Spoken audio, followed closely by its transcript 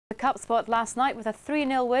Cup spot last night with a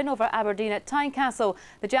 3-0 win over Aberdeen at Tynecastle.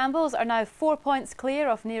 The Jambos are now 4 points clear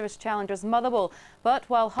of nearest challengers Motherwell. But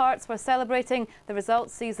while Hearts were celebrating, the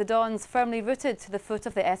result sees the Dons firmly rooted to the foot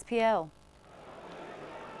of the SPL.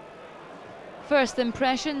 First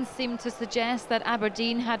impressions seemed to suggest that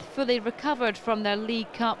Aberdeen had fully recovered from their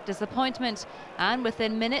League Cup disappointment, and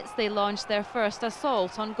within minutes they launched their first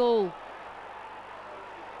assault on goal.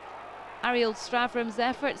 Ariel Stravram's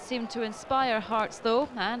efforts seemed to inspire Hearts though,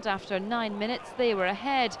 and after 9 minutes they were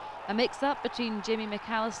ahead. A mix-up between Jamie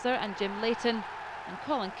McAllister and Jim Leighton, and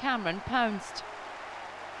Colin Cameron pounced.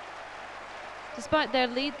 Despite their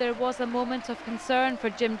lead, there was a moment of concern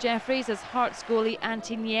for Jim Jeffries as Hearts goalie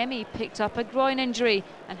Antti Niemi picked up a groin injury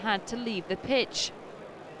and had to leave the pitch.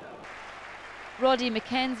 Roddy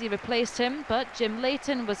McKenzie replaced him, but Jim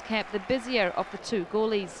Leighton was kept the busier of the two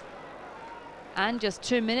goalies. And just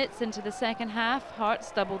 2 minutes into the second half, Hearts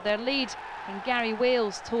doubled their lead when Gary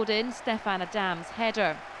Wales towed in Stefan Adam's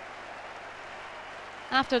header.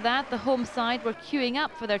 After that, the home side were queuing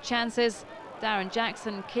up for their chances. Darren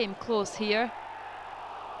Jackson came close here.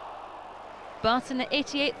 But in the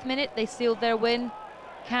 88th minute, they sealed their win.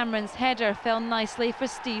 Cameron's header fell nicely for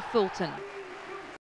Steve Fulton.